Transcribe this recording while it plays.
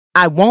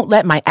I won't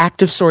let my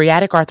active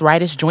psoriatic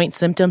arthritis joint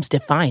symptoms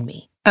define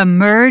me.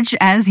 Emerge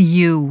as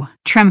you.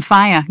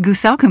 Tremfya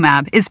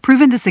guselkumab is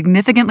proven to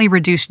significantly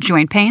reduce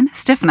joint pain,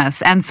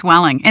 stiffness, and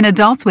swelling in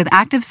adults with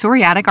active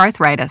psoriatic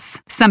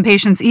arthritis. Some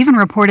patients even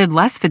reported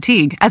less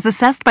fatigue as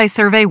assessed by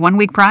survey 1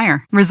 week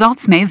prior.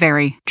 Results may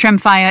vary.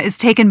 Tremfya is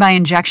taken by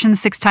injection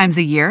 6 times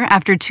a year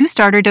after 2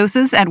 starter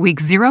doses at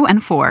weeks 0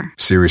 and 4.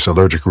 Serious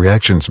allergic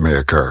reactions may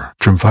occur.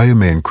 Tremfya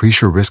may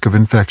increase your risk of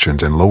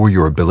infections and lower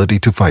your ability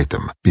to fight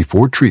them.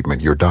 Before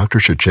treatment, your doctor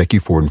should check you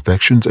for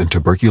infections and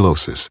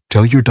tuberculosis.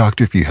 Tell your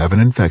doctor if you have an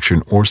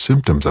infection or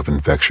symptoms of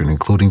infection,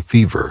 including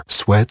fever,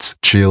 sweats,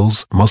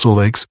 chills,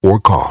 muscle aches, or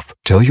cough.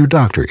 Tell your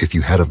doctor if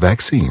you had a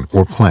vaccine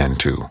or plan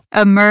to.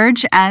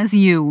 Emerge as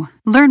you.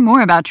 Learn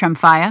more about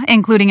Tremfya,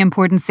 including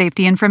important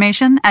safety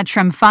information, at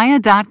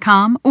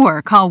tremfya.com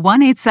or call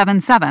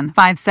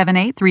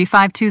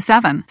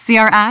 1-877-578-3527. See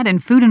our ad in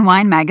Food and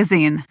Wine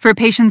magazine. For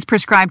patients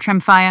prescribed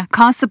Tremfya,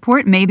 cost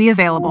support may be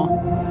available.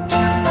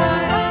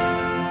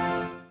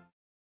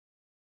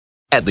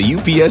 At the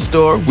UPS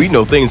Store, we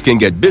know things can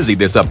get busy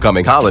this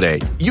upcoming holiday.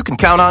 You can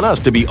count on us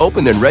to be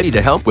open and ready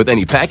to help with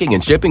any packing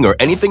and shipping or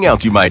anything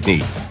else you might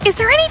need. Is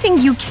there anything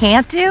you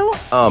can't do?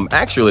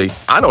 Actually,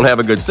 I don't have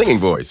a good singing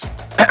voice.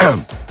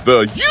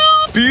 The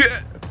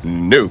UPS...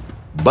 Nope.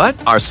 But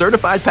our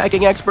certified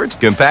packing experts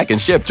can pack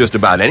and ship just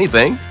about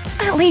anything.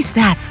 At least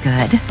that's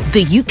good.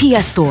 The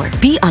UPS Store.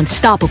 Be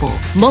unstoppable.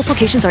 Most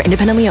locations are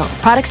independently owned.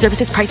 Product,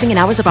 services, pricing, and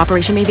hours of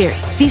operation may vary.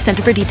 See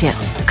Center for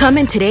details. Come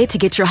in today to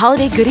get your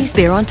holiday goodies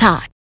there on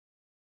time.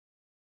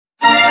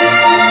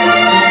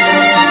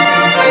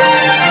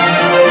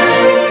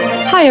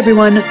 Hi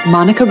everyone,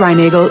 Monica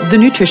Reinagel, the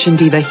Nutrition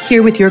Diva,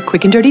 here with your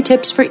quick and dirty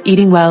tips for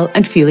eating well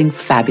and feeling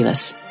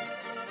fabulous.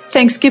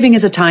 Thanksgiving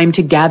is a time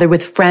to gather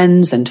with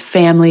friends and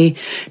family,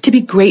 to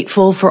be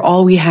grateful for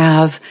all we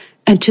have,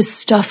 and to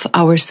stuff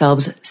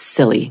ourselves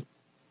silly.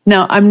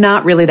 Now, I'm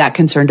not really that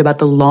concerned about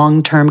the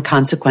long-term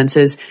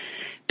consequences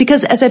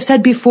because, as I've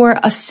said before,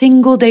 a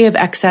single day of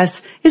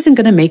excess isn't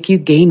going to make you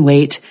gain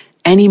weight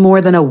any more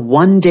than a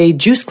one-day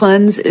juice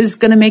cleanse is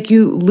going to make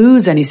you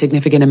lose any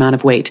significant amount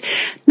of weight.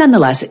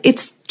 Nonetheless,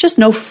 it's just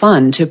no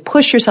fun to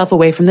push yourself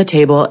away from the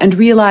table and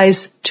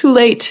realize, too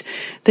late,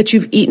 that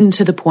you've eaten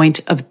to the point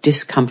of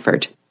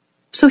discomfort.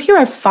 So here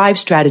are 5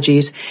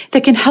 strategies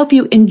that can help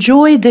you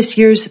enjoy this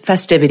year's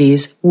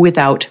festivities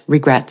without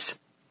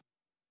regrets.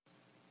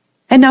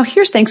 And now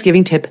here's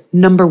Thanksgiving tip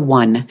number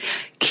 1.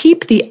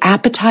 Keep the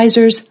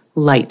appetizers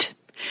light.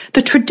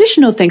 The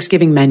traditional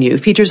Thanksgiving menu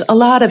features a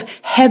lot of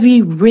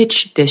heavy,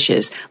 rich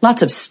dishes,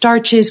 lots of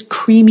starches,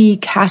 creamy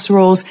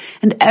casseroles,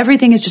 and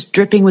everything is just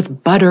dripping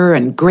with butter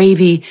and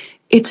gravy.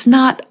 It's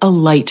not a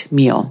light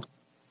meal.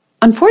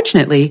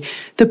 Unfortunately,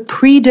 the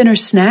pre-dinner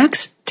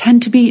snacks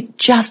tend to be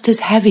just as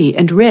heavy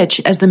and rich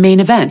as the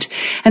main event,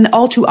 and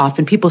all too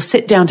often people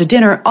sit down to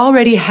dinner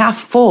already half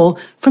full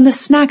from the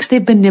snacks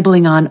they've been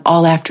nibbling on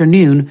all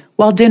afternoon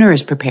while dinner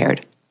is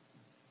prepared.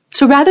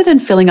 So rather than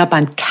filling up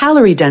on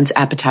calorie-dense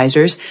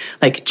appetizers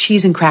like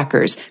cheese and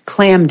crackers,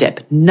 clam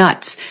dip,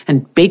 nuts,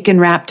 and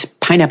bacon-wrapped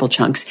pineapple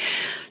chunks,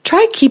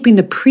 try keeping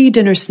the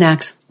pre-dinner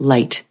snacks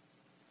light.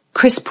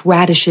 Crisp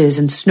radishes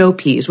and snow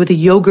peas with a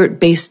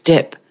yogurt-based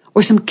dip,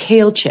 or some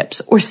kale chips,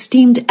 or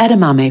steamed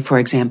edamame, for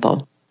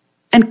example.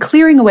 And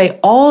clearing away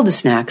all the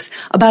snacks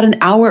about an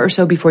hour or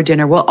so before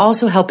dinner will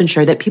also help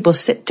ensure that people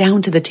sit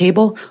down to the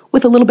table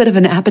with a little bit of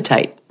an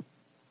appetite.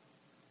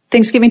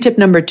 Thanksgiving tip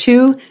number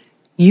 2,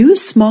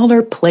 use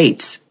smaller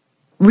plates.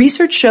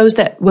 Research shows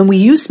that when we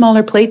use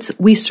smaller plates,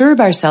 we serve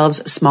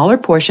ourselves smaller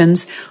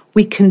portions,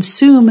 we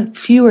consume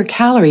fewer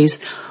calories,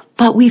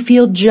 but we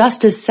feel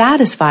just as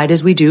satisfied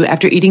as we do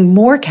after eating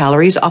more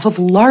calories off of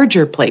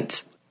larger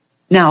plates.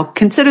 Now,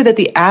 consider that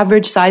the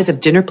average size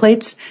of dinner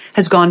plates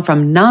has gone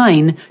from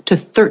 9 to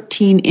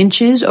 13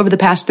 inches over the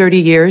past 30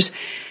 years,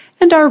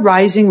 and our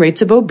rising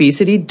rates of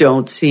obesity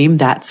don't seem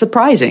that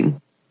surprising.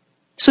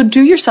 So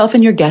do yourself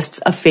and your guests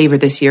a favor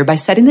this year by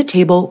setting the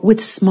table with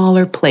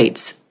smaller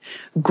plates.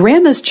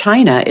 Grandma's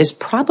china is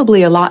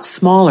probably a lot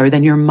smaller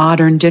than your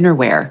modern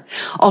dinnerware.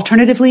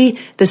 Alternatively,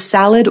 the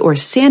salad or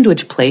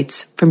sandwich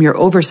plates from your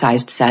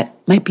oversized set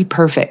might be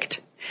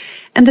perfect.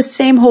 And the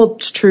same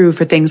holds true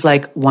for things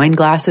like wine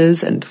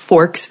glasses and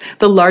forks.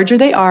 The larger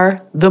they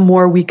are, the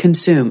more we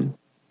consume.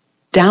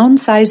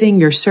 Downsizing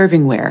your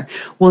servingware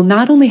will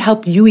not only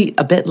help you eat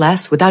a bit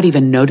less without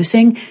even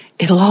noticing,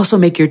 it'll also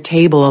make your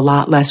table a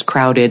lot less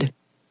crowded.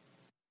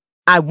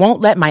 I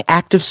won't let my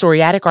active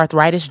psoriatic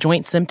arthritis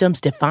joint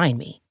symptoms define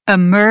me.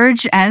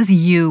 Emerge as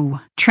you.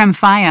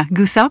 Tremfya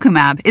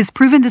guselkumab is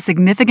proven to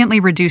significantly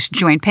reduce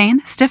joint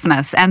pain,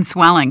 stiffness, and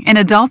swelling in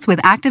adults with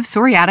active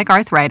psoriatic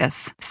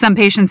arthritis. Some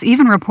patients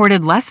even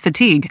reported less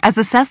fatigue as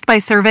assessed by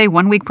survey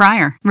 1 week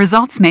prior.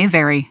 Results may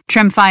vary.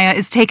 Tremfya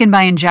is taken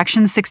by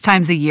injection 6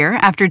 times a year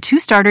after 2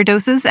 starter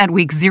doses at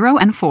weeks 0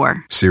 and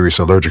 4. Serious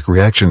allergic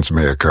reactions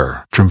may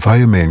occur.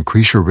 Tremfya may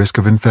increase your risk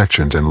of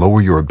infections and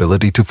lower your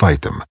ability to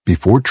fight them.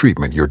 Before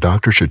treatment, your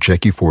doctor should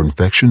check you for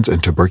infections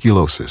and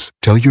tuberculosis.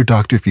 Tell your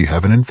doctor if you you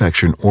have an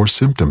infection or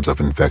symptoms of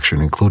infection,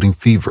 including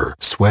fever,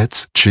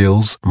 sweats,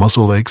 chills,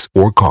 muscle aches,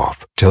 or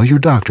cough. Tell your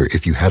doctor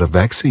if you had a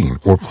vaccine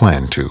or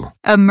plan to.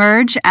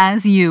 Emerge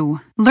as you.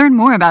 Learn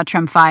more about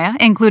Tremfya,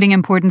 including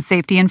important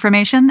safety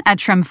information, at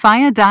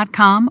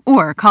tremfya.com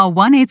or call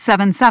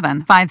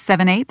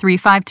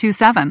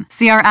 1-877-578-3527.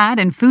 See our ad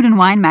in Food and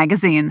Wine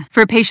magazine.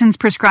 For patients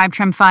prescribed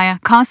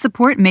Tremfya, cost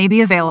support may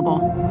be available.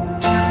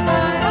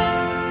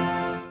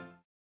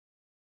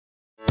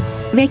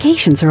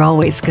 Vacations are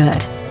always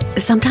good.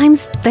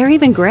 Sometimes they're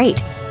even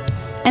great.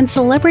 And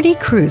Celebrity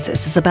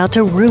Cruises is about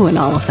to ruin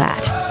all of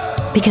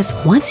that. Because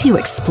once you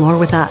explore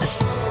with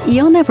us,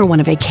 you'll never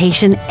want a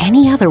vacation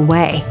any other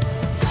way.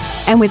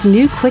 And with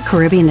new Quick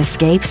Caribbean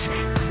escapes,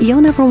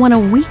 you'll never want a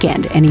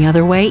weekend any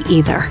other way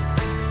either.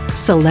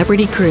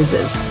 Celebrity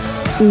Cruises.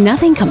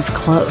 Nothing comes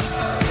close.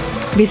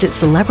 Visit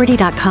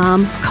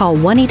Celebrity.com, call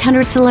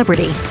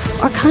 1-800-CELEBRITY,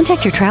 or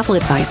contact your travel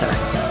advisor.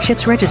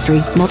 Ships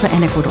Registry, Malta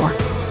and Ecuador.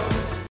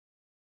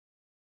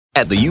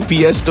 At the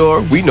UPS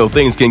Store, we know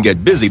things can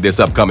get busy this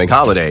upcoming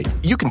holiday.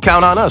 You can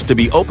count on us to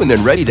be open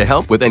and ready to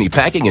help with any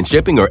packing and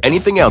shipping or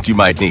anything else you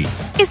might need.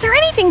 Is there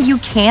anything you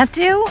can't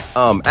do?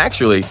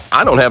 Actually,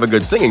 I don't have a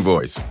good singing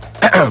voice.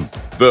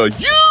 The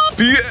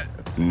UPS...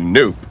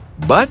 Nope.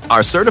 But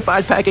our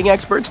certified packing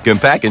experts can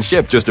pack and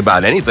ship just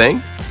about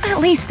anything. At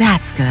least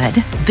that's good.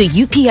 The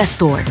UPS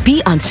Store.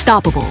 Be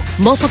unstoppable.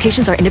 Most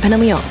locations are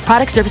independently owned.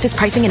 Product, services,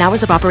 pricing, and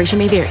hours of operation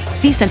may vary.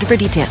 See Center for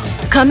details.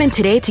 Come in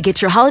today to get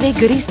your holiday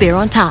goodies there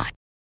on time.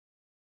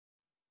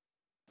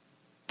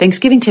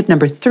 Thanksgiving tip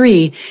number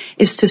 3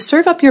 is to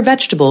serve up your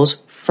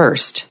vegetables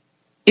first.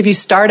 If you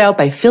start out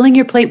by filling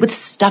your plate with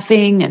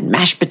stuffing and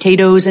mashed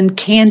potatoes and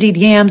candied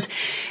yams,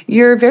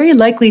 you're very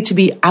likely to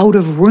be out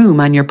of room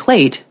on your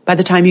plate by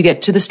the time you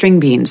get to the string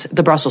beans,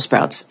 the Brussels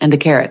sprouts, and the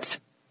carrots.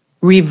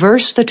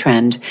 Reverse the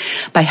trend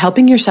by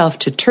helping yourself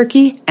to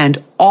turkey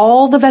and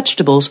all the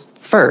vegetables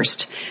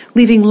first,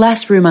 leaving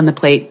less room on the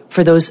plate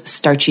for those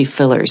starchy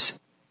fillers.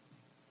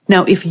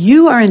 Now, if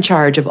you are in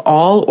charge of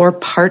all or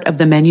part of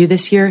the menu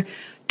this year,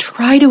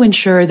 try to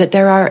ensure that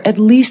there are at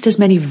least as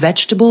many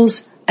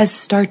vegetables as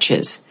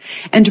starches,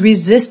 and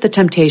resist the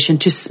temptation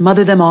to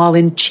smother them all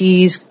in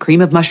cheese,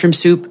 cream of mushroom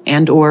soup,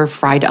 and or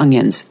fried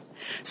onions.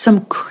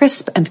 Some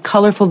crisp and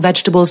colorful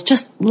vegetables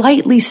just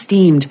lightly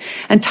steamed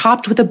and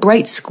topped with a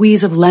bright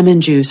squeeze of lemon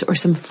juice or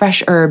some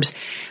fresh herbs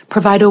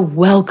provide a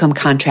welcome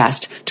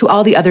contrast to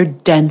all the other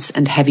dense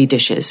and heavy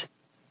dishes.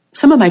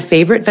 Some of my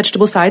favorite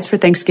vegetable sides for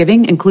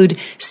Thanksgiving include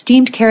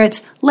steamed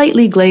carrots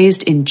lightly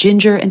glazed in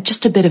ginger and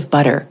just a bit of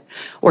butter,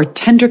 or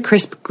tender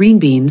crisp green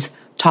beans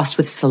tossed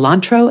with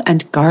cilantro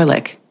and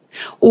garlic,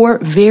 or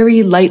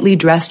very lightly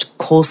dressed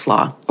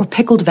coleslaw or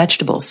pickled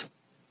vegetables.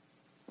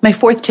 My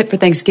 4th tip for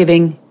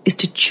Thanksgiving is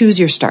to choose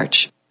your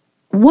starch.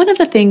 One of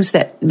the things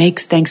that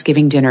makes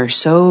Thanksgiving dinner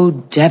so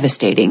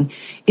devastating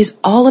is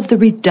all of the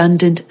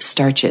redundant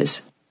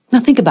starches. Now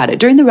think about it.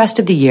 During the rest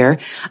of the year,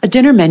 a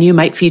dinner menu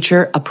might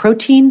feature a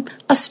protein,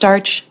 a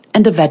starch,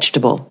 and a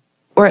vegetable.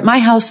 Or at my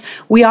house,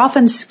 we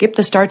often skip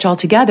the starch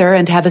altogether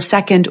and have a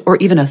second or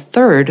even a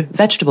third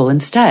vegetable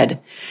instead.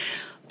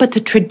 But the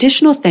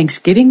traditional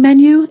Thanksgiving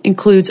menu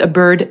includes a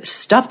bird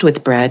stuffed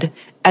with bread,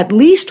 at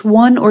least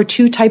 1 or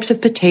 2 types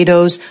of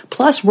potatoes,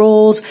 plus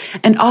rolls,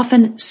 and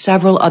often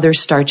several other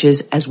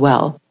starches as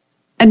well.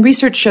 And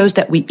research shows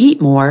that we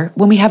eat more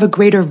when we have a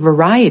greater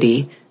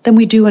variety than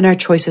we do when our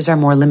choices are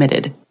more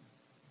limited.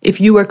 If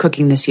you are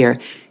cooking this year,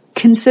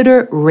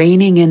 consider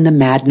reining in the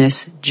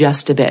madness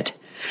just a bit.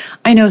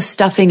 I know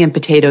stuffing and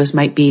potatoes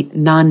might be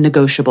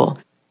non-negotiable,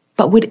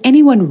 but would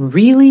anyone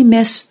really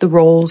miss the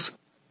rolls?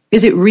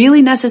 Is it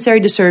really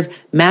necessary to serve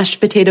mashed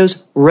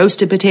potatoes,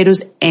 roasted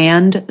potatoes,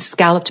 and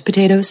scalloped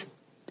potatoes?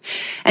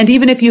 And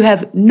even if you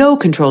have no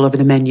control over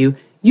the menu,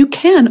 you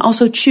can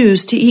also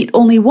choose to eat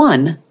only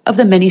one of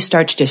the many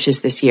starch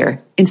dishes this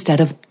year instead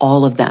of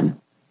all of them.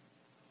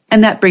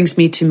 And that brings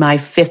me to my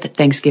 5th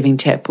Thanksgiving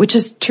tip, which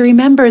is to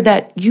remember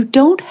that you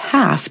don't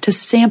have to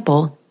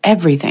sample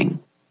everything.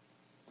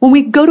 When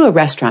we go to a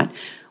restaurant,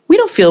 we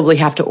don't feel we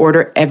have to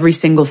order every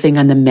single thing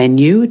on the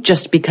menu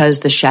just because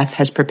the chef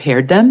has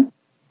prepared them.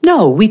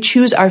 No, we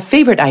choose our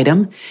favorite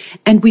item,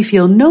 and we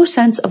feel no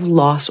sense of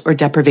loss or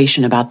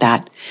deprivation about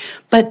that.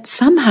 But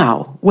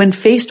somehow, when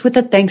faced with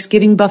a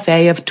Thanksgiving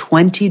buffet of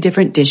 20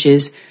 different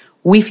dishes,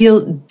 we feel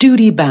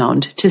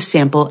duty-bound to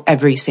sample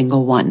every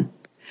single one.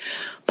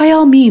 By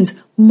all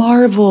means,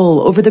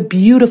 marvel over the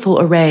beautiful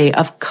array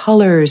of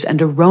colors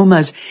and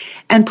aromas,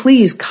 and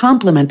please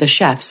compliment the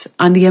chefs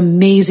on the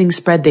amazing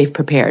spread they've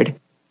prepared.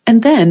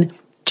 And then,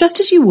 just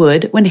as you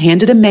would when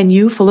handed a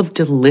menu full of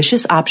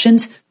delicious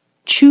options,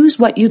 choose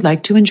what you'd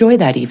like to enjoy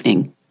that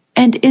evening,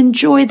 and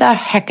enjoy the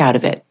heck out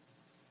of it.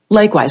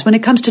 Likewise, when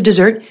it comes to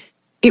dessert,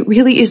 it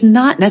really is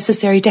not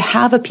necessary to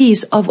have a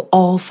piece of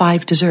all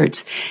 5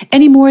 desserts,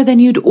 any more than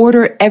you'd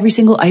order every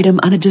single item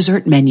on a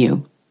dessert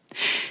menu.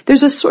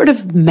 There's a sort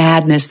of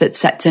madness that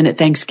sets in at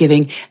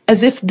Thanksgiving,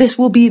 as if this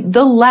will be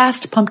the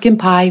last pumpkin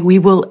pie we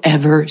will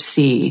ever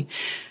see.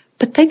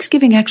 But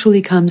Thanksgiving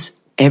actually comes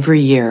every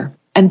year,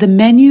 and the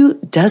menu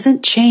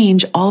doesn't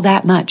change all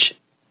that much.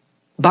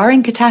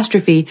 Barring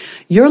catastrophe,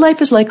 your life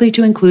is likely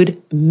to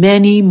include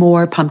many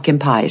more pumpkin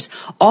pies,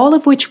 all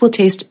of which will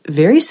taste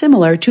very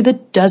similar to the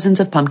dozens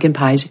of pumpkin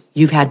pies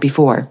you've had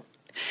before.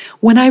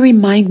 When I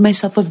remind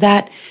myself of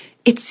that,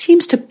 it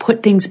seems to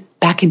put things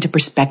back into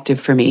perspective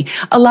for me,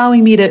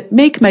 allowing me to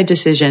make my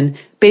decision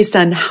based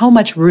on how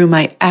much room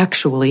I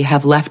actually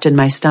have left in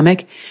my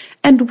stomach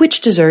and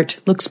which dessert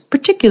looks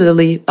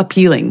particularly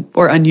appealing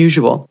or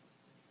unusual.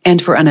 And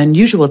for an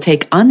unusual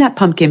take on that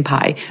pumpkin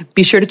pie,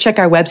 be sure to check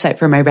our website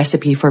for my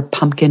recipe for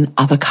pumpkin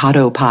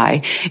avocado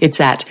pie.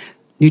 It's at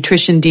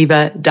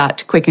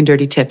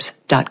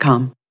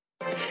nutritiondiva.quickanddirtytips.com.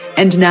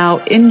 And now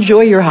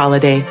enjoy your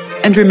holiday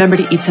and remember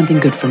to eat something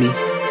good for me.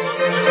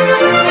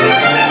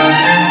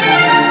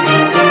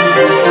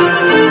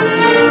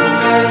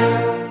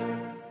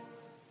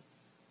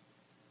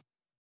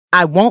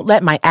 I won't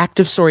let my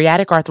active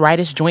psoriatic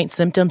arthritis joint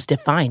symptoms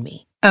define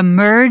me.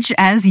 Emerge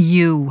as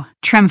you.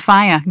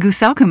 Tremfya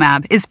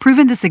guselkumab is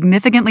proven to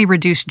significantly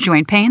reduce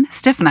joint pain,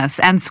 stiffness,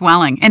 and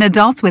swelling in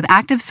adults with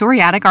active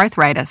psoriatic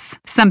arthritis.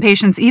 Some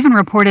patients even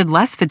reported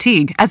less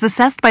fatigue as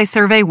assessed by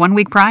survey 1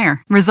 week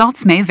prior.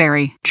 Results may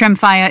vary.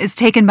 Tremfya is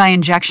taken by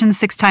injection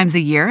 6 times a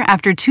year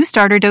after 2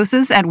 starter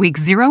doses at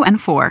weeks 0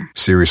 and 4.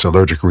 Serious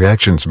allergic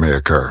reactions may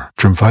occur.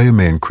 Tremfya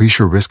may increase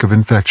your risk of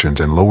infections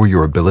and lower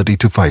your ability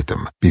to fight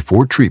them.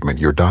 Before treatment,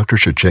 your doctor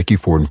should check you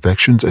for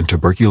infections and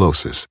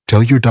tuberculosis.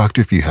 Tell your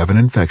doctor if you have an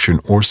infection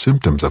or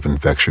symptoms of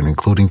infection,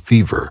 including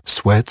fever,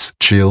 sweats,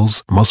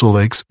 chills, muscle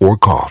aches, or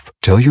cough.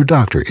 Tell your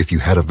doctor if you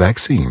had a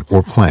vaccine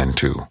or plan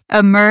to.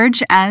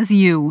 Emerge as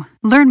you.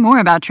 Learn more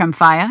about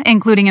Tremfya,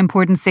 including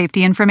important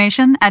safety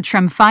information, at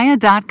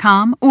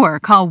tremfya.com or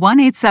call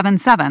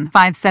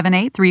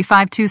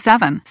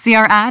 1-877-578-3527. See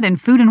our ad in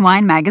Food and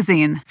Wine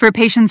magazine. For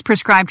patients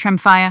prescribed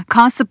Tremfya,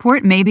 cost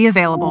support may be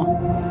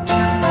available.